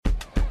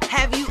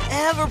Have you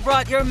ever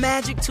brought your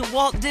magic to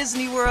Walt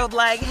Disney World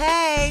like,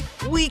 hey,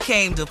 we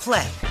came to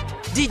play?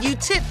 Did you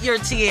tip your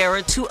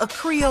tiara to a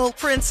Creole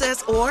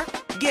princess or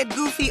get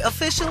goofy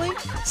officially?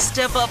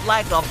 Step up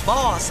like a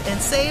boss and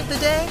save the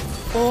day?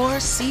 Or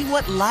see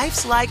what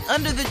life's like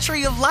under the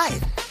tree of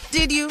life?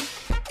 Did you?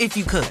 If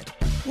you could.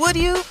 Would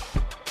you?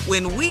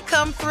 When we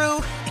come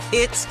through,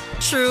 it's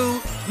true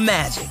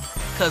magic.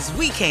 'Cause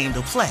we came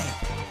to play.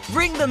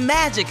 Bring the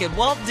magic at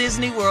Walt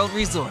Disney World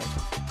Resort.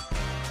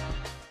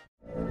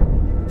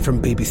 From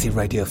BBC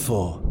Radio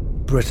 4,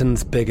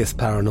 Britain's biggest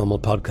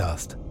paranormal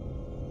podcast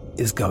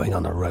is going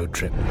on a road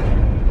trip.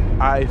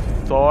 I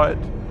thought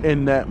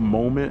in that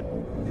moment,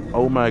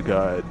 oh my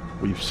God,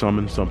 we've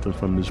summoned something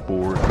from this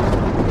board.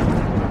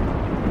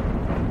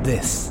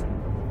 This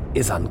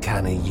is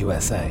Uncanny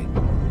USA.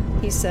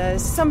 He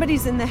says,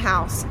 somebody's in the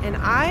house, and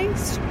I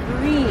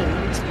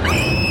screamed.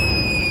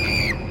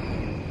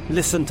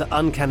 Listen to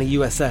Uncanny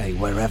USA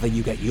wherever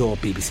you get your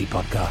BBC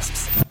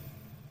podcasts,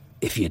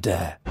 if you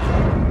dare.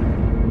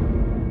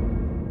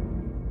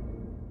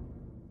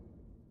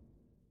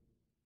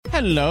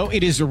 Hello,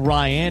 it is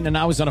Ryan, and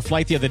I was on a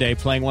flight the other day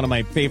playing one of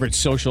my favorite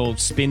social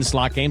spin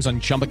slot games on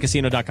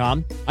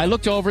ChumbaCasino.com. I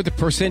looked over at the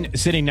person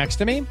sitting next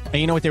to me, and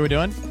you know what they were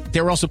doing?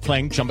 They were also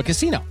playing Chumba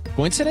Casino.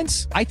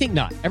 Coincidence? I think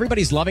not.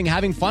 Everybody's loving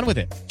having fun with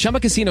it. Chumba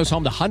Casino is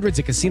home to hundreds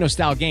of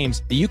casino-style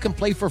games that you can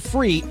play for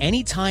free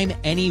anytime,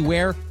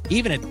 anywhere,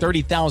 even at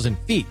 30,000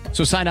 feet.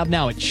 So sign up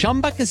now at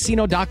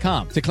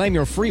ChumbaCasino.com to claim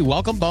your free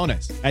welcome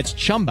bonus. That's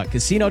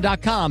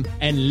ChumbaCasino.com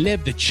and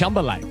live the Chumba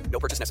life. No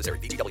purchase necessary.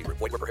 VGW.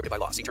 Void where prohibited by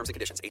law. See terms and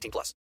conditions.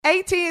 18+.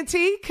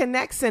 AT&T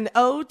connects an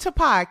ode to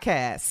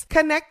podcasts.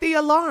 Connect the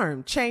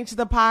alarm. Change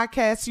the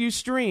podcast you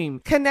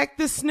stream. Connect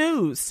the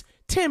snooze.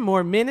 10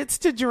 more minutes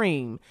to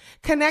dream.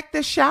 Connect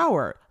the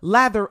shower.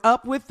 Lather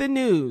up with the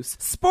news.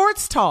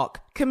 Sports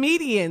talk,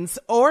 comedians,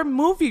 or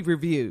movie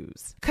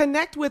reviews.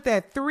 Connect with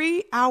that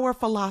 3-hour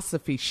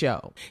philosophy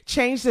show.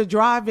 Change the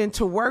drive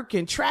into work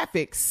in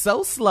traffic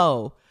so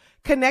slow.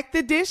 Connect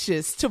the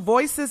dishes to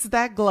voices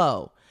that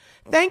glow.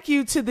 Thank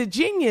you to the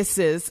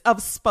geniuses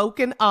of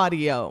spoken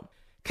audio.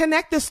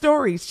 Connect the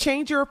stories,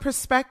 change your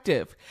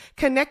perspective.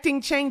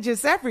 Connecting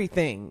changes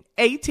everything.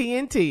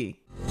 AT&T.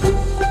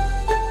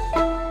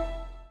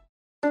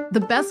 The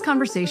best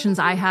conversations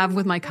I have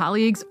with my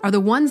colleagues are the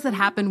ones that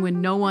happen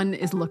when no one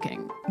is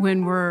looking,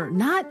 when we're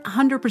not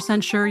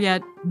 100% sure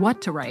yet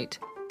what to write.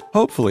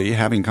 Hopefully,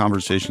 having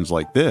conversations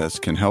like this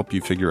can help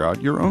you figure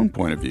out your own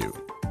point of view.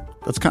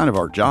 That's kind of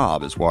our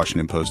job as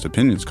Washington Post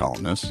opinions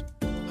columnists.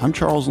 I'm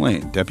Charles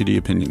Lane, Deputy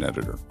Opinion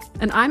Editor.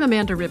 And I'm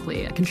Amanda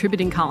Ripley, a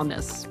contributing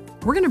columnist.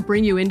 We're going to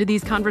bring you into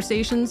these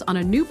conversations on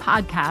a new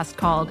podcast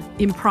called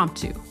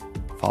Impromptu.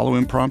 Follow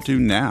Impromptu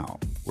now,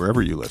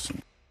 wherever you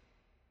listen.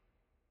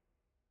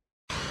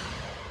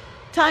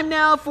 Time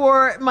now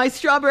for my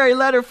strawberry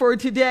letter for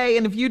today.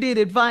 And if you need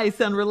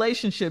advice on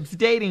relationships,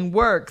 dating,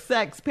 work,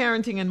 sex,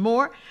 parenting, and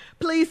more,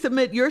 please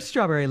submit your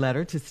strawberry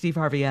letter to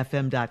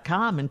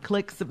steveharveyfm.com and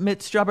click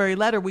Submit Strawberry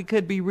Letter. We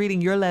could be reading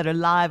your letter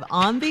live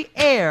on the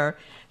air,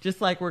 just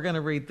like we're going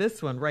to read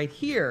this one right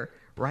here,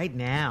 right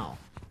now.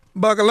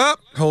 Buckle up.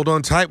 Hold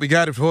on tight. We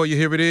got it for you.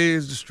 Here it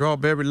is, the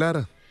strawberry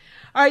letter.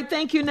 All right,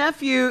 thank you,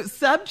 nephew.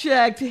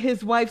 Subject,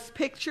 his wife's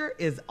picture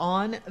is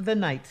on the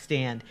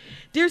nightstand.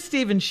 Dear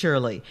Steve and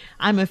Shirley,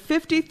 I'm a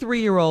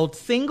 53-year-old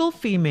single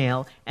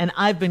female, and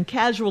I've been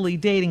casually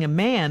dating a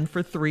man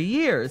for 3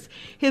 years.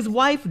 His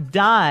wife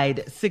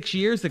died 6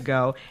 years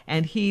ago,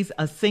 and he's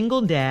a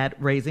single dad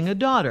raising a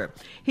daughter.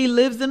 He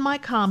lives in my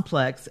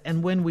complex,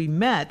 and when we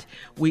met,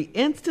 we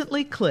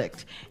instantly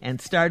clicked and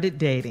started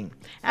dating.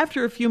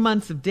 After a few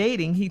months of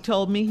dating, he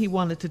told me he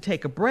wanted to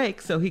take a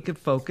break so he could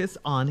focus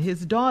on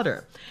his daughter.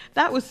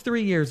 That was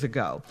 3 years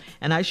ago,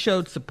 and I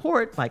showed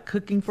support by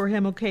cooking for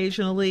him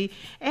occasionally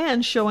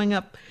and showing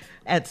up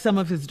at some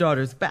of his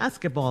daughter's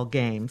basketball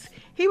games.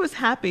 He was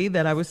happy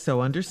that I was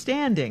so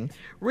understanding.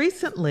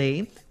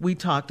 Recently, we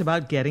talked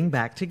about getting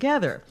back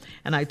together,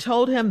 and I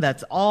told him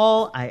that's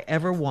all I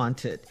ever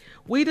wanted.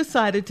 We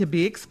decided to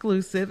be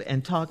exclusive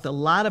and talked a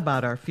lot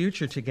about our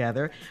future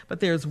together, but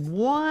there's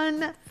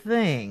one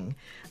thing,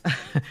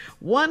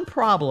 one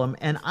problem,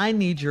 and I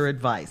need your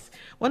advice.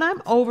 When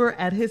I'm over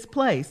at his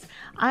place,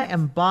 I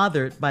am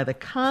bothered by the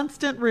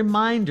constant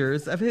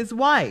reminders of his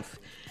wife.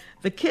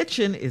 The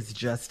kitchen is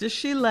just as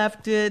she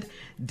left it,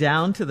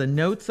 down to the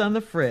notes on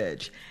the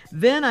fridge.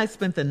 Then I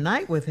spent the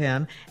night with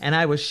him, and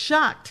I was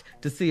shocked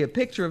to see a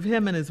picture of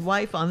him and his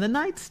wife on the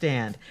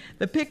nightstand.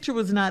 The picture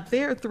was not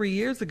there 3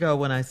 years ago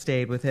when I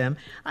stayed with him.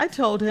 I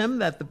told him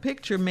that the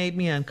picture made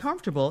me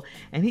uncomfortable,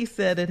 and he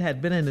said it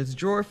had been in his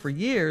drawer for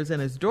years,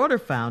 and his daughter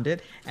found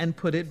it and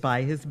put it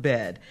by his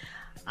bed.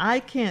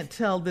 I can't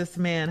tell this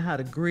man how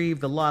to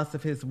grieve the loss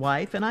of his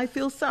wife, and I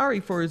feel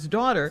sorry for his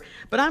daughter,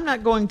 but I'm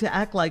not going to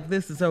act like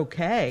this is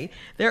okay.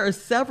 There are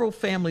several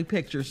family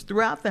pictures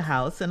throughout the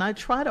house, and I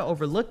try to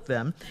overlook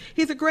them.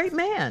 He's a great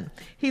man.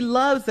 He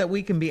loves that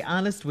we can be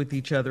honest with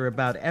each other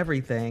about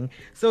everything.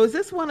 So is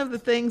this one of the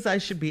things I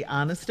should be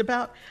honest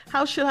about?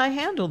 How should I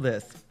handle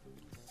this?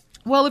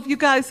 Well, if you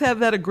guys have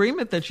that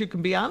agreement that you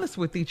can be honest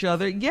with each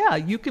other, yeah,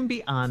 you can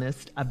be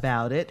honest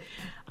about it.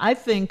 I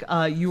think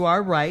you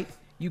are right.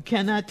 You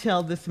cannot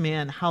tell this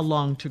man how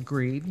long to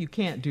grieve. You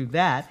can't do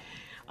that.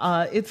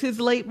 It's his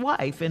late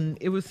wife, and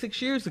it was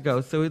 6 years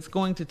ago, so it's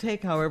going to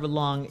take however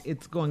long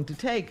it's going to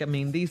take. I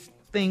mean, these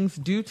things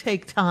do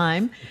take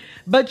time,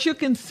 but you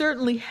can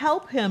certainly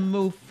help him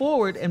move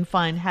forward and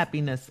find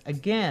happiness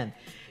again.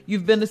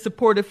 You've been a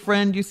supportive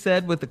friend, you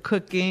said, with the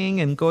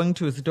cooking and going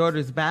to his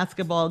daughter's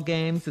basketball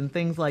games and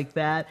things like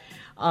that.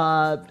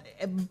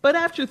 But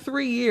after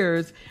 3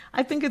 years,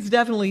 I think it's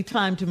definitely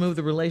time to move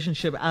the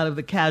relationship out of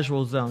the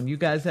casual zone. You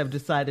guys have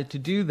decided to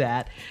do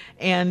that.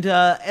 And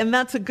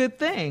that's a good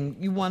thing.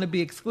 You want to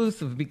be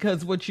exclusive,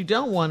 because what you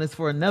don't want is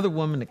for another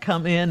woman to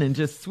come in and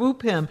just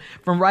swoop him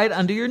from right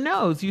under your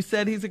nose. You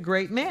said he's a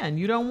great man.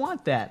 You don't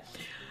want that.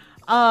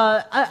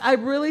 I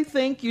really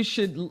think you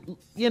should,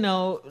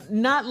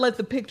 not let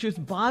the pictures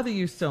bother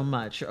you so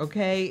much,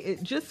 okay?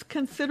 Just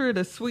consider it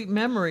a sweet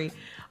memory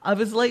of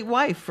his late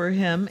wife for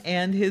him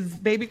and his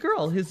baby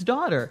girl, his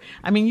daughter.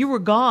 I mean, you were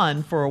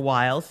gone for a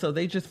while, so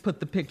they just put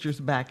the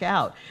pictures back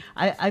out.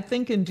 I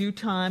think in due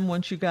time,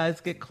 once you guys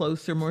get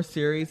closer, more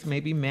serious,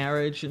 maybe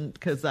marriage, and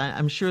because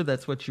I'm sure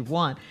that's what you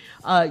want,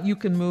 you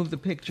can move the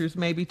pictures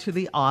maybe to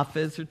the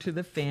office or to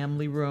the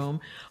family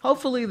room.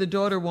 Hopefully the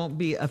daughter won't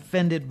be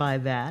offended by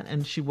that,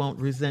 and she won't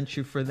resent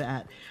you for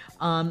that.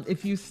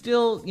 If you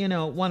still,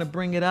 want to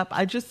bring it up,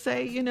 I just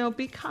say,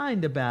 be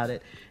kind about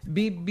it.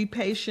 Be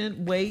patient,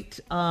 wait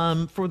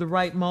for the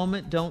right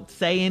moment. Don't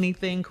say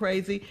anything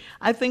crazy.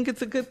 I think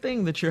it's a good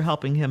thing that you're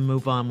helping him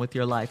move on with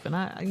your life. And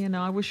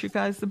I wish you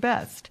guys the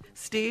best.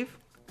 Steve?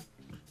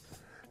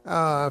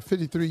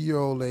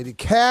 53-year-old lady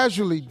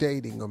casually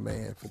dating a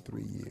man for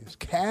 3 years.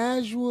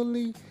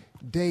 Casually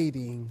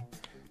dating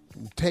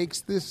takes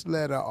this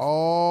letter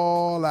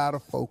all out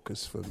of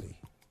focus for me.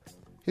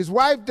 His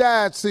wife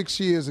died 6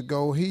 years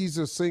ago. He's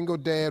a single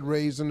dad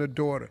raising a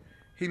daughter.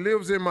 He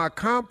lives in my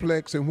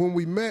complex, and when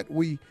we met,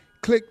 we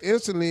clicked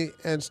instantly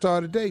and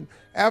started dating.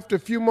 After a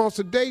few months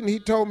of dating, he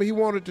told me he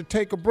wanted to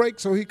take a break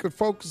so he could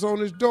focus on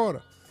his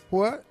daughter.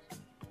 What?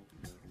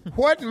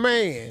 What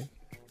man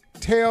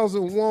tells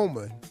a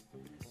woman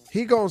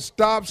he gonna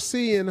stop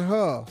seeing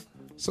her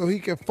so he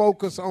can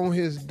focus on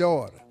his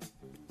daughter?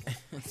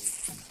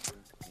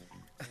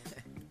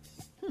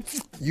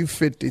 You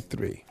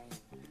 53.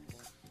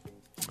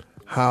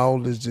 How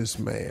old is this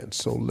man?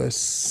 So let's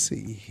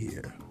see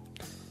here.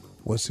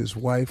 Was his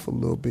wife a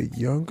little bit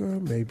younger?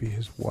 Maybe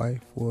his wife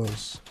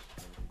was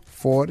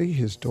 40.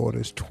 His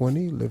daughter's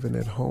 20, living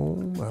at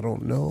home. I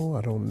don't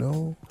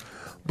know.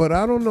 But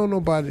I don't know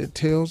nobody that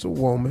tells a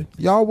woman,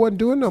 y'all wasn't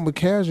doing nothing but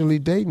casually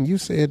dating. You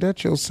said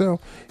that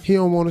yourself. He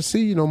don't want to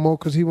see you no more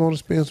because he want to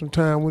spend some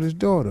time with his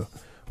daughter.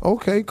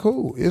 Okay,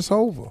 cool. It's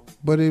over.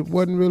 But it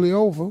wasn't really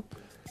over.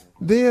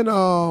 Then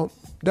that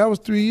was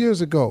 3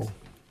 years ago.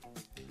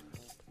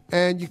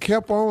 And you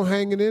kept on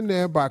hanging in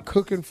there by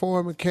cooking for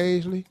him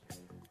occasionally,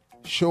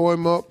 show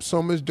him up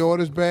some of his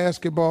daughter's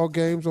basketball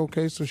games.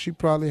 Okay, so she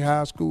probably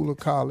high school or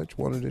college,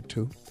 one of the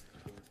two.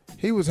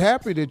 He was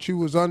happy that you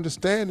was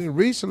understanding.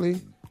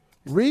 Recently,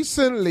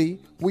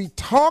 we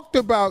talked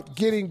about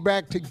getting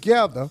back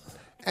together,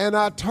 and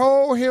I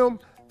told him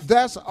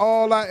that's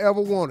all I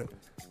ever wanted.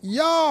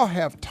 Y'all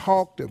have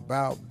talked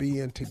about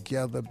being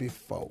together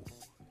before.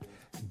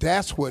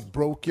 That's what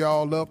broke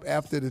y'all up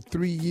after the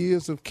 3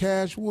 years of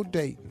casual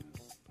dating.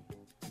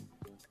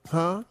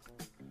 Huh?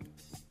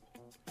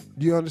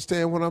 Do you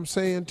understand what I'm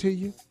saying to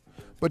you?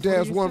 But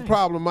there's one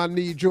problem. I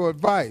need your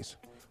advice.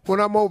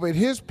 When I'm over at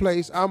his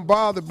place, I'm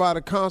bothered by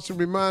the constant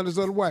reminders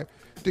of the wife.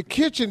 The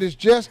kitchen is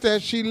just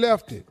as she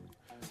left it.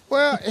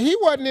 Well, he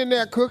wasn't in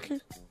there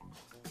cooking.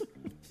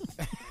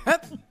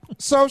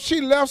 So she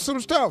left some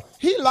stuff.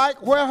 He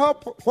liked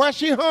where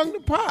she hung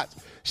the pots.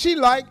 He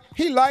liked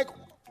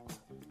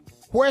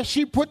where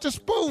she put the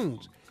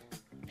spoons.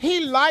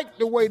 He liked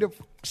the way the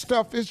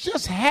stuff is,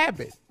 just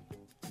habit.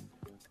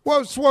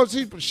 Well,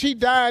 she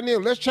dying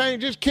ill. Let's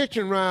change this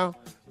kitchen around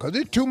because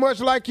it's too much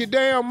like your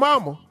damn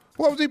mama.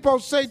 What was he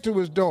supposed to say to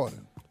his daughter?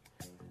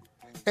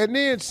 And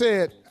then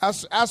said, I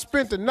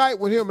spent the night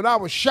with him and I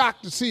was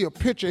shocked to see a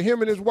picture of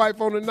him and his wife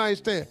on the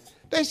nightstand.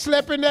 They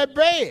slept in that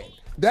bed.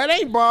 That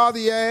ain't bother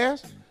your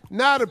ass.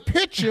 Now the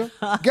picture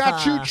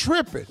got you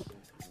tripping.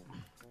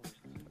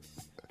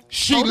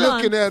 She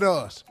looking at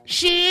us.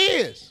 She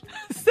is.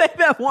 Say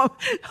that one.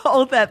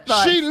 Hold that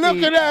thought. She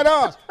looking at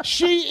us.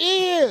 She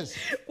is.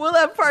 We'll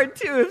have part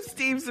two of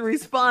Steve's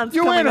response.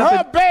 You in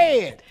her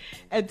bed.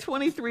 At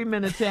 23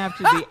 minutes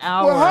after the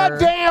hour. With her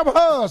damn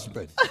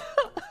husband.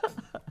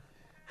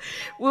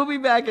 We'll be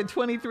back at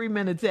 23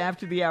 minutes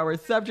after the hour.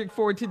 Subject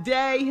for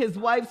today, his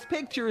wife's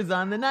picture is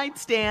on the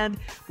nightstand.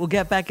 We'll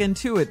get back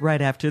into it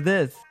right after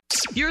this.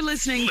 You're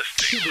listening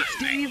to the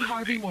Steve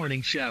Harvey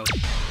Morning Show.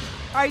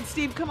 All right,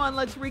 Steve, come on.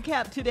 Let's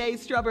recap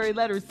today's Strawberry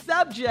Letter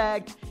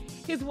subject.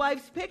 His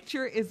wife's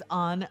picture is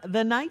on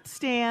the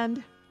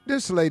nightstand.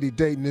 This lady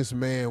dating this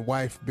man,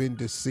 wife been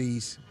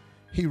deceased.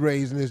 He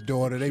raising his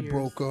daughter. They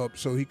broke up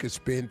so he could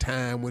spend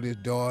time with his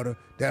daughter.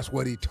 That's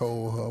what he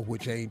told her,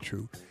 which ain't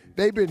true.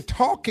 They've been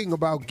talking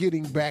about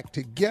getting back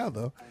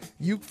together.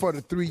 You, for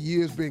the 3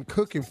 years, been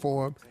cooking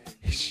for him.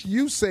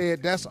 You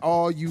said that's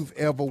all you've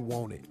ever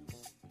wanted.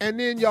 And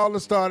then y'all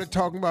have started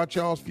talking about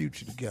y'all's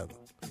future together.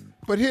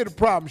 But here's the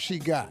problem she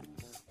got.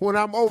 When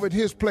I'm over at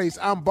his place,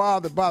 I'm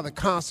bothered by the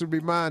constant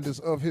reminders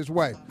of his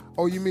wife.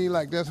 Oh, you mean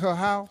like that's her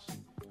house?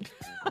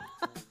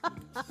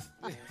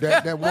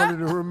 that one of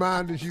the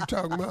reminders you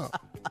talking about?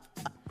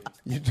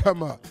 You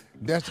talking about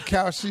that's the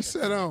couch she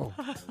sat on.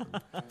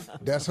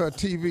 That's her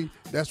TV.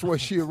 That's where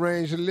she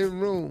arranged the living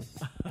room.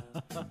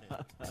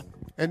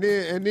 And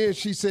then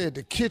she said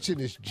the kitchen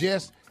is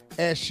just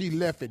as she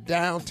left it,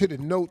 down to the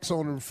notes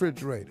on the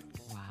refrigerator.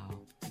 Wow.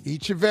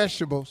 Eat your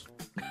vegetables.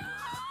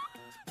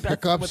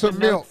 Pick up some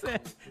milk.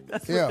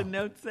 That's what the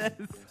note says.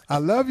 I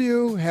love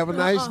you. Have a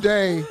nice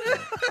day.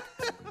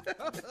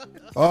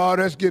 Oh,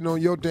 that's getting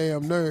on your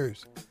damn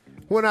nerves.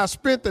 When I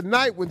spent the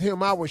night with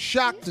him, I was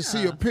shocked to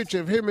see a picture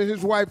of him and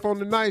his wife on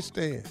the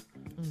nightstand.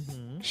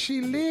 Mm-hmm.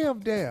 She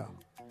lived there.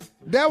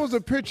 That was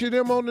a picture of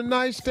them on the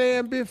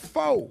nightstand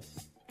before.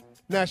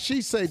 Now,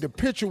 she say the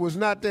picture was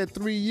not there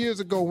 3 years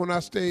ago when I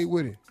stayed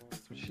with him.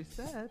 That's what she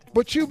said.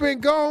 But you've been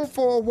gone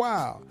for a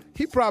while.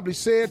 He probably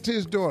said to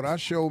his daughter, I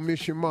sure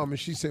miss your mom. And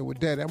she said, well,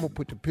 Daddy, I'm going to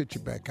put the picture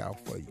back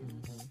out for you.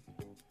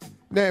 Mm-hmm.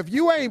 Now, if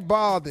you ain't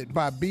bothered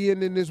by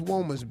being in this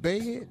woman's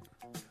bed,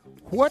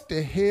 what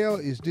the hell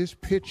is this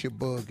picture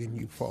bugging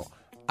you for?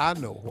 I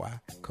know why.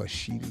 Because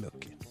she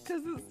looking.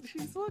 Because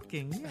she's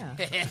looking,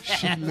 yeah.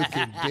 She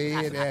looking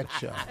dead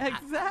at y'all.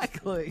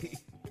 Exactly.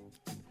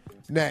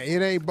 Now,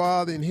 it ain't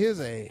bothering his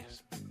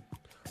ass,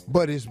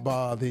 but it's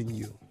bothering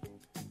you.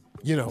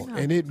 You know,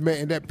 and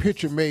that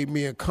picture made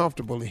me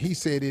uncomfortable. And he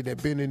said it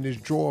had been in his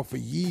drawer for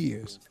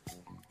years.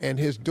 And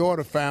his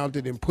daughter found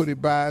it and put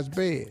it by his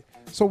bed.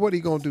 So what he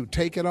gonna do,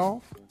 take it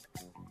off?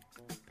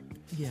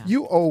 Yeah.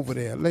 You over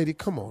there, lady,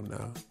 come on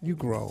now. You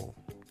grown.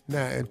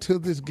 Now, until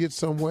this gets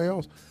somewhere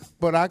else.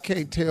 But I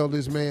can't tell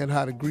this man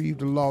how to grieve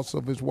the loss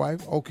of his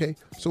wife. Okay,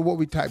 so what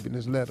we typing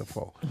this letter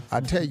for? I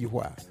tell you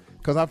why.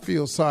 Because I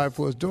feel sorry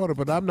for his daughter,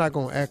 but I'm not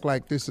going to act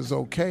like this is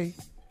okay.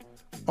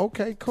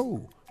 Okay,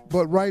 cool.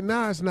 But right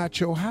now, it's not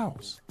your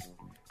house.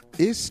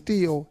 It's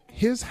still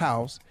his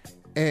house,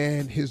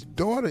 and his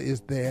daughter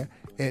is there,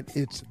 and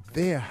it's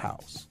their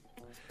house.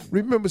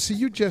 Remember, see,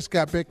 you just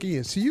got back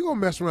in. See, you're going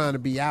to mess around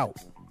and be out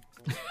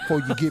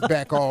before you get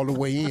back all the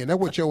way in. That's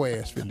what your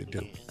ass finna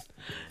do.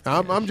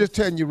 I'm just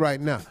telling you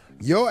right now.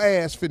 Your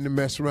ass finna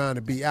mess around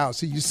and be out.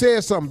 See, you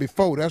said something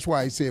before. That's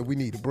why he said we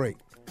need a break.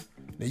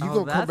 Now you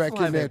gonna come back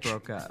in there.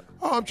 Broke up.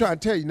 Oh, I'm trying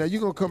to tell you. Now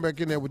you're gonna come back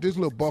in there with this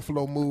little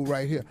buffalo move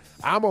right here.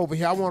 I'm over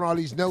here. I want all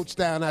these notes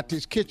down out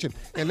this kitchen.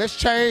 And let's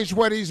change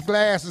where these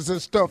glasses and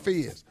stuff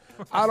is.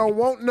 I don't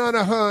want none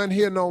of her in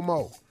here no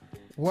more.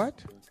 What?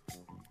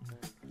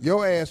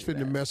 Your ass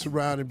finna mess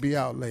around and be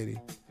out, lady.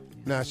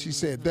 Now, she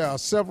said there are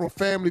several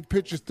family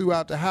pictures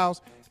throughout the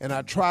house, and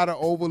I try to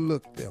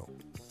overlook them.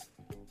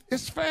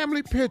 It's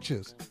family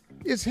pictures.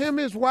 It's him,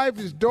 his wife,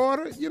 his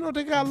daughter. You know,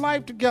 they got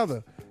life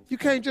together. You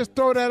can't just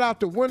throw that out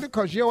the window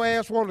because your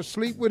ass want to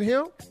sleep with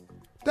him.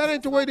 That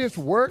ain't the way this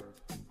work.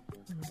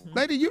 Mm-hmm.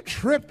 Lady, you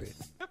tripping.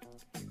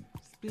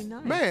 Just be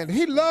nice. Man,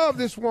 he loved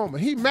this woman.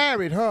 He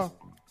married her.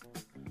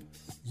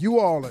 You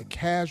all are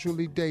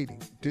casually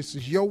dating. This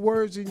is your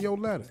words in your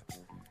letter.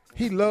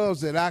 He loves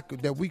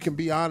that we can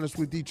be honest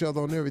with each other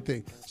on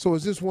everything. So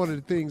is this one of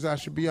the things I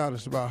should be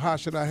honest about? How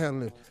should I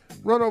handle it?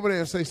 Run over there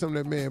and say something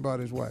to that man about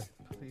his wife.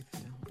 Please do.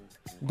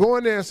 Go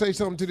in there and say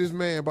something to this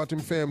man about them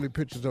family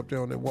pictures up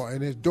there on that wall.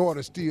 And his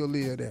daughter still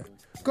live there.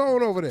 Go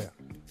on over there.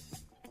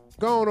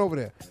 Go on over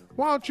there.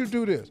 Why don't you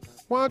do this?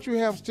 Why don't you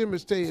have Stimmy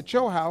stay at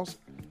your house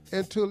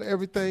until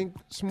everything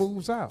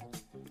smooths out?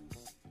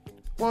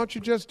 Why don't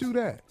you just do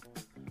that?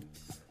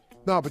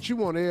 No, but you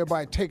want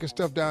everybody taking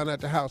stuff down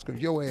at the house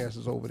because your ass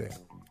is over there.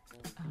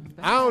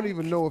 I don't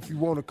even know if you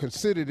want to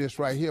consider this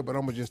right here, but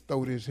I'm going to just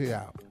throw this here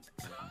out.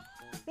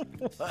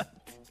 What?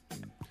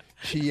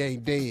 She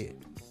ain't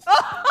dead.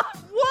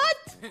 What?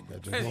 I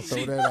just want to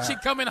throw that out. She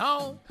coming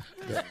home?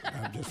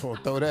 I just want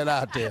to throw that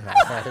out there.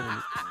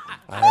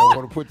 I don't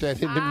want to put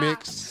that in the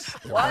mix.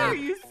 Why are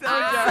you so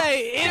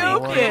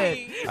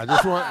stupid? I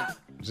just want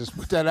just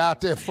put that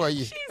out there for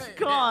you. She's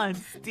gone,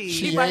 Steve.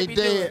 She ain't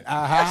dead.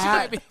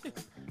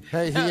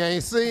 Hey, he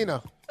ain't seen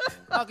her.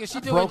 Okay, she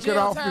doing Broke it jail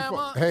off time, before.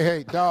 huh?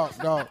 Hey,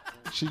 dog.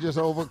 She just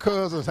over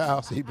cousin's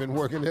house. He been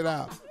working it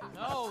out.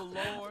 Oh,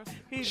 Lord.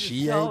 He just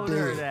She told ain't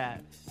her dead.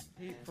 that.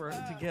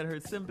 To get her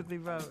sympathy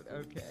vote.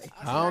 Okay.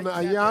 I don't know.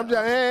 Yeah, I'm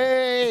just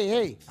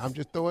hey. I'm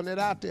just throwing it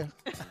out there.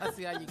 I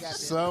see how you got that.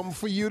 Something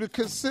for you to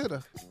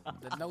consider.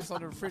 The notes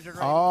on the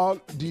refrigerator. All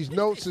these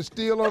notes are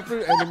still on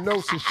the and the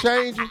notes is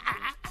changing.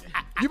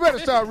 You better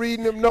start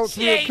reading them notes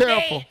real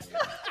careful.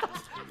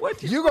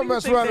 You gonna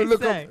mess around and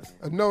look up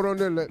a note on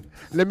there.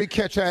 Let me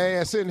catch her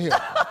ass in here.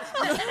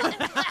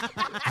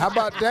 How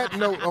about that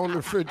note on the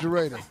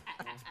refrigerator?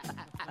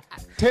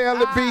 Tell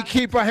the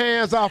beekeeper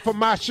hands off of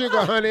my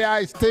sugar honey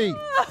iced tea.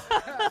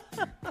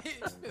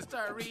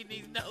 Start reading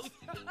these notes.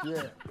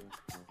 Yeah.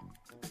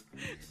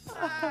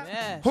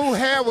 Who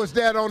hair was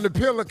that on the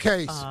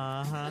pillowcase?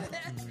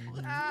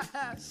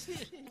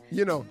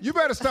 You know, you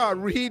better start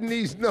reading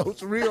these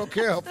notes real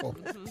careful.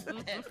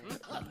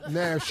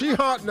 Now, if she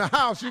haunting the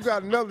house, you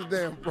got another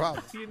damn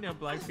problem. You know,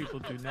 black people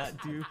do not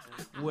do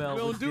well We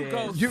don't with do dead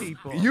ghost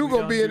people. You We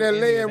gonna don't be in do there any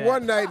of laying that.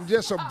 one night and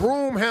just a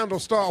broom handle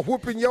start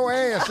whooping your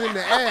ass in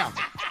the air.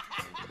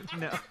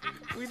 No,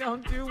 we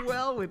don't do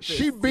well with this.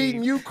 She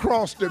beating you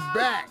across the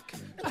back.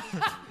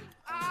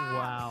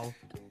 Wow.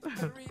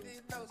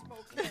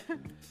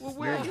 Well,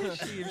 where is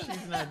she if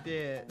she's not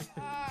dead?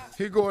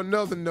 Here go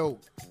another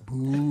note.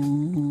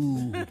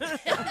 Boo. Wait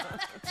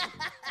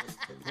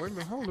a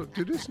minute, hold up.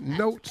 Did this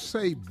note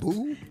say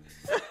boo?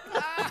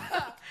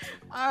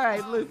 All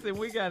right, listen,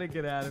 we got to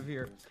get out of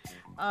here.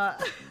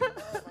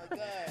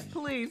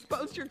 Please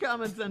post your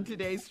comments on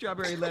today's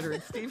Strawberry Letter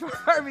at Steve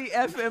Harvey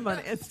FM on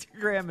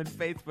Instagram and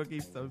Facebook.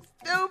 He's so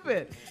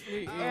stupid.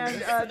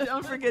 And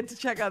don't forget to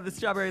check out the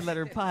Strawberry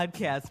Letter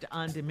podcast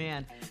on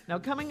demand. Now,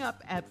 coming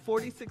up at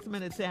 46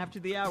 minutes after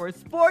the hour,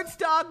 Sports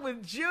Talk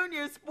with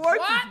Junior.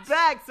 Sports is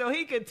back, so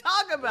he can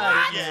talk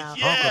about it now.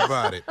 Talk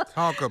about it.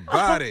 Talk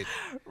about it.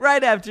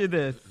 Right after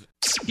this.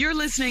 You're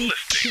listening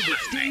to the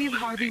Steve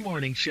Harvey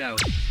Morning Show.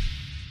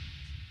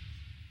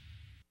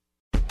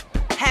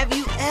 Have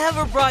you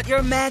ever brought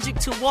your magic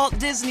to Walt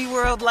Disney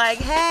World like,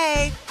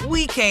 hey,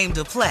 we came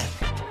to play?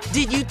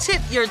 Did you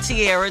tip your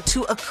tiara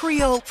to a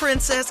Creole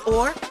princess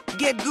or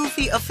get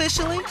goofy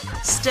officially?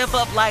 Step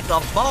up like a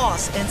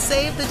boss and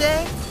save the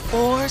day?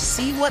 Or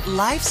see what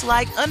life's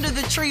like under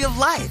the tree of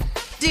life?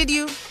 Did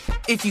you?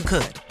 If you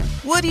could.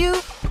 Would you?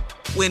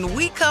 When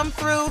we come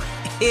through,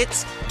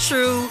 it's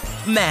true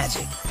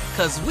magic.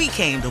 'Cause we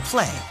came to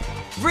play.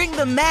 Bring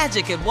the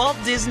magic at Walt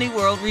Disney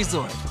World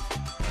Resort.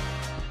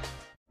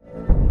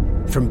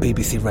 From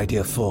BBC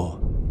Radio 4,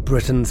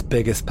 Britain's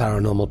biggest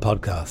paranormal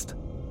podcast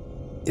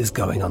is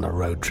going on a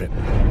road trip.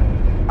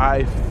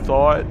 I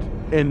thought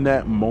in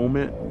that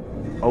moment,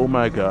 oh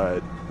my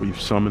God, we've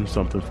summoned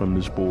something from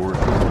this board.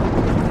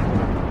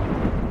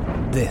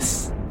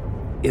 This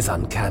is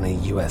Uncanny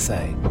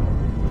USA.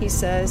 He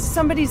says,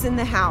 somebody's in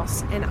the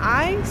house, and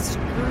I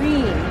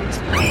screamed.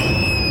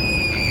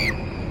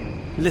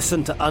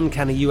 Listen to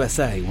Uncanny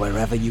USA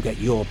wherever you get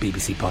your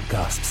BBC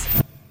podcasts,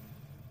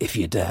 if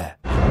you dare.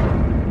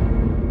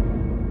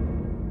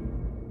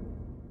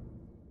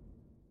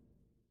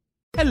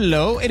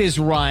 Hello, it is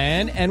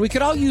Ryan, and we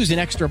could all use an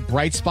extra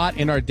bright spot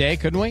in our day,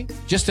 couldn't we?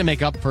 Just to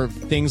make up for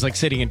things like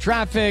sitting in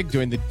traffic,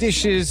 doing the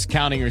dishes,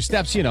 counting your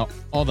steps, you know,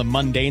 all the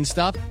mundane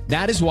stuff.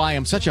 That is why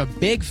I'm such a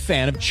big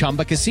fan of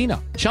Chumba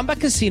Casino. Chumba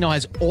Casino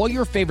has all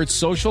your favorite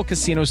social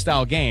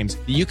casino-style games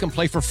that you can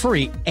play for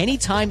free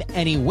anytime,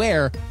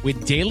 anywhere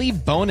with daily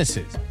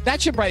bonuses.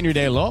 That should brighten your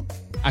day a little.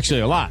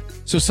 Actually, a lot.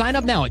 So sign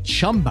up now at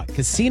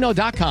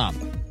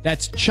ChumbaCasino.com.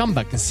 That's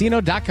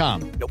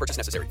ChumbaCasino.com. No purchase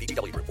necessary.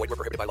 VGW Group. Void where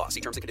prohibited by law. See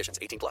terms and conditions.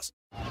 18+.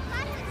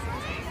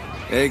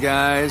 Hey,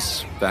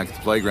 guys. Back at the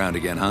playground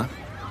again, huh?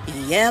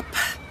 Yep.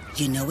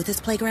 You know what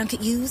this playground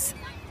could use?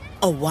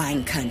 A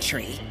wine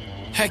country.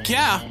 Heck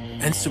yeah.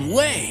 And some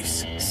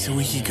waves so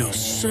we could go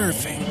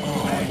surfing.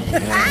 Oh,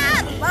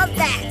 yeah. Love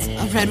that.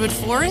 A redwood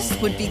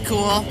forest would be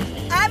cool.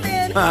 I'm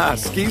in.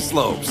 Ski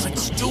slopes.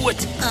 Let's do it.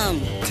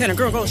 Can a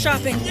girl go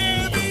shopping?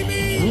 Yeah,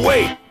 baby.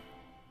 Wait.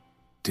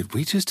 Did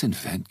we just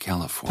invent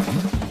California?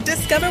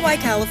 Discover why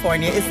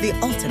California is the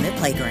ultimate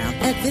playground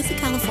at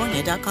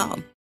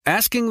visitcalifornia.com.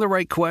 Asking the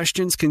right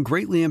questions can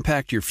greatly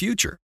impact your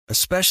future,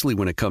 especially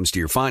when it comes to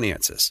your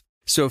finances.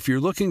 So if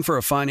you're looking for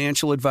a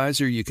financial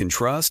advisor you can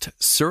trust,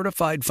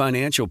 certified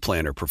financial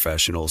planner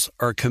professionals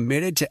are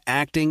committed to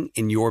acting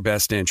in your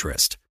best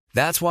interest.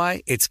 That's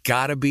why it's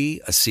got to be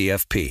a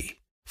CFP.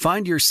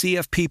 Find your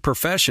CFP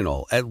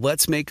professional at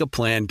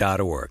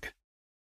letsmakeaplan.org.